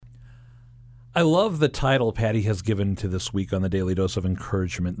I love the title Patty has given to this week on the Daily Dose of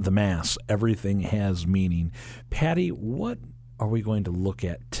Encouragement, The Mass. Everything has meaning. Patty, what are we going to look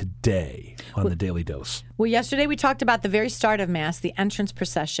at today on the Daily Dose? Well, yesterday we talked about the very start of Mass, the entrance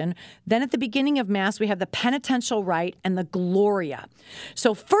procession. Then at the beginning of Mass, we have the penitential rite and the Gloria.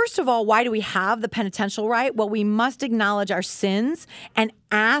 So first of all, why do we have the penitential rite? Well, we must acknowledge our sins and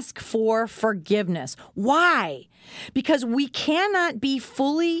ask for forgiveness. Why? Because we cannot be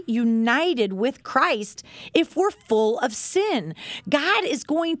fully united with Christ if we're full of sin. God is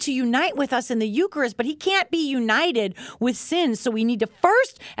going to unite with us in the Eucharist, but he can't be united with sin. So we need to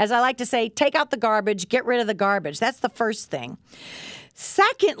first, as I like to say, take out the garbage, get rid of the garbage. That's the first thing.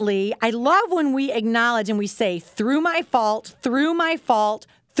 Secondly, I love when we acknowledge and we say, through my fault, through my fault,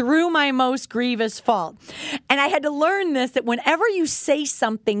 through my most grievous fault. And I had to learn this, that whenever you say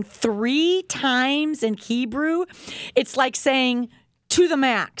something 3 times in Hebrew, it's like saying to the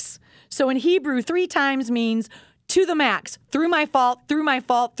max. So in Hebrew, 3 times means to the max, through my fault, through my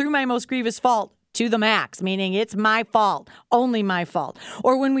fault, through my most grievous fault. To the max, meaning it's my fault, only my fault.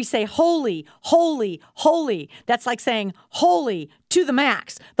 Or when we say holy, holy, holy, that's like saying holy to the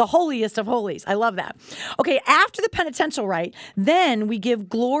max, the holiest of holies. I love that. Okay, after the penitential rite, then we give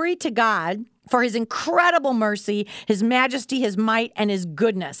glory to God for his incredible mercy, his majesty, his might, and his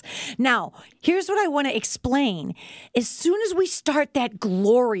goodness. Now, here's what I want to explain. As soon as we start that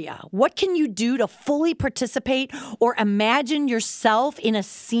Gloria, what can you do to fully participate or imagine yourself in a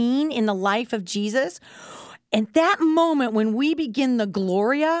scene in the life of Jesus? At that moment when we begin the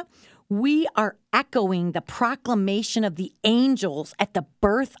Gloria, we are echoing the proclamation of the angels at the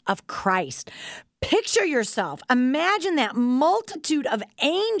birth of Christ. Picture yourself. Imagine that multitude of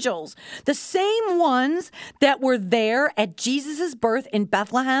angels, the same ones that were there at Jesus' birth in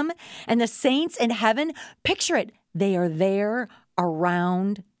Bethlehem and the saints in heaven. Picture it. They are there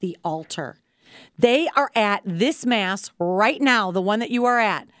around the altar. They are at this Mass right now, the one that you are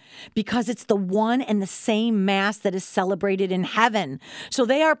at, because it's the one and the same Mass that is celebrated in heaven. So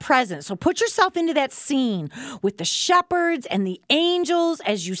they are present. So put yourself into that scene with the shepherds and the angels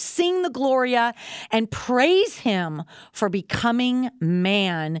as you sing the Gloria and praise him for becoming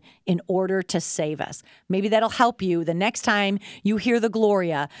man in order to save us. Maybe that'll help you the next time you hear the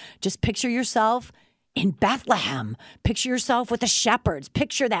Gloria. Just picture yourself in Bethlehem. Picture yourself with the shepherds.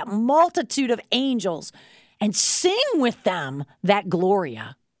 Picture that multitude of angels and sing with them that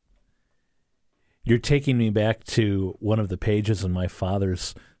Gloria. You're taking me back to one of the pages in my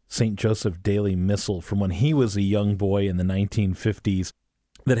father's St. Joseph Daily Missal from when he was a young boy in the 1950s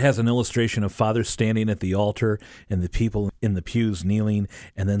that has an illustration of Father standing at the altar and the people in the pews kneeling,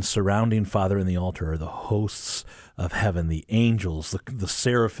 and then surrounding Father in the altar are the hosts of heaven, the angels, the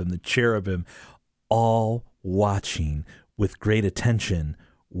seraphim, the cherubim, all watching with great attention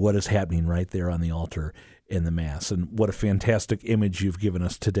what is happening right there on the altar in the Mass. And what a fantastic image you've given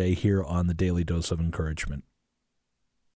us today here on the Daily Dose of Encouragement.